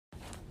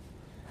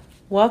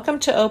Welcome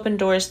to Open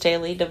Doors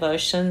Daily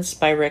Devotions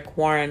by Rick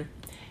Warren.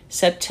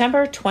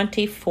 September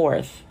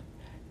 24th.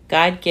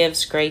 God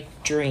gives great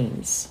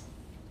dreams.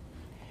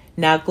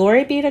 Now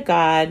glory be to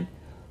God,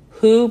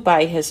 who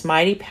by his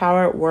mighty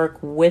power at work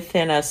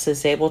within us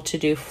is able to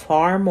do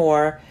far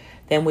more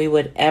than we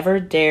would ever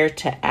dare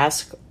to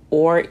ask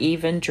or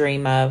even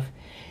dream of,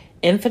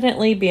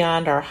 infinitely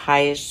beyond our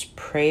highest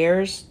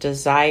prayers,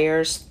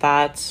 desires,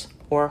 thoughts,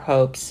 or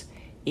hopes.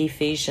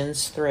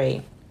 Ephesians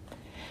 3.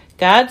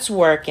 God's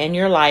work in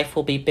your life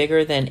will be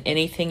bigger than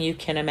anything you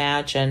can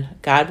imagine.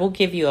 God will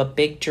give you a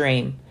big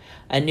dream,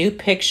 a new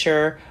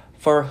picture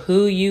for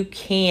who you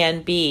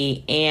can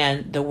be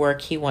and the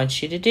work he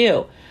wants you to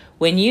do.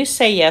 When you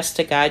say yes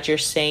to God, you're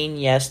saying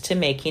yes to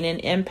making an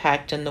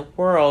impact in the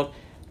world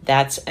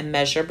that's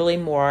immeasurably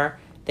more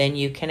than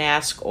you can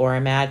ask or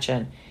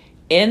imagine.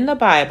 In the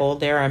Bible,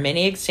 there are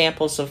many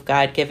examples of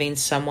God giving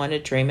someone a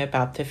dream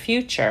about the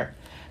future.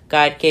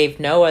 God gave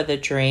Noah the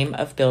dream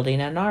of building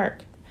an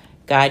ark.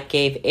 God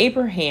gave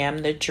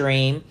Abraham the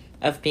dream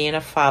of being a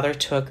father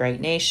to a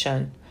great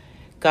nation.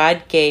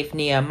 God gave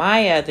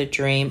Nehemiah the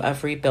dream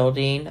of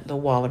rebuilding the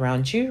wall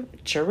around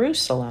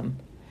Jerusalem.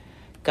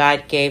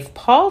 God gave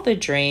Paul the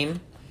dream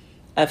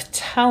of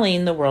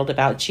telling the world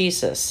about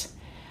Jesus.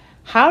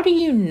 How do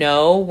you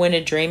know when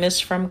a dream is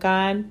from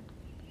God?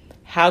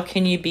 How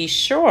can you be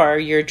sure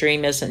your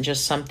dream isn't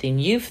just something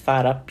you've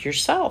thought up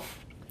yourself?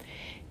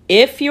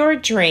 If your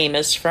dream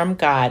is from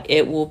God,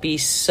 it will be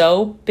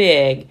so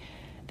big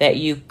that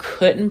you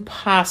couldn't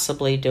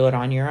possibly do it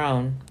on your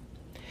own.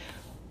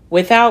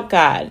 Without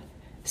God,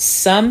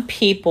 some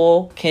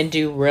people can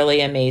do really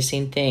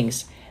amazing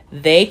things.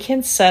 They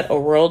can set a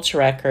world's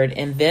record,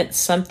 invent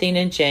something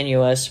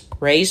ingenious,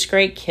 raise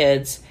great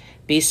kids,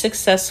 be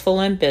successful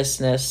in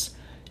business,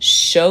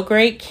 show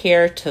great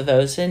care to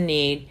those in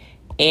need,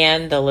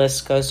 and the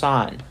list goes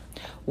on.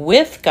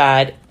 With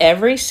God,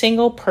 every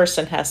single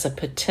person has the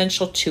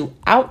potential to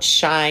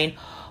outshine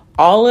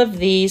all of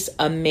these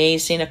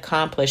amazing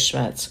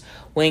accomplishments.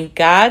 When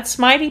God's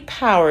mighty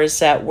power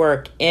is at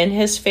work in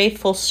his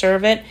faithful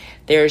servant,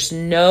 there's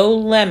no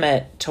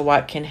limit to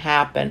what can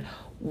happen.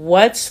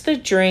 What's the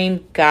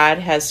dream God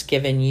has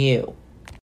given you?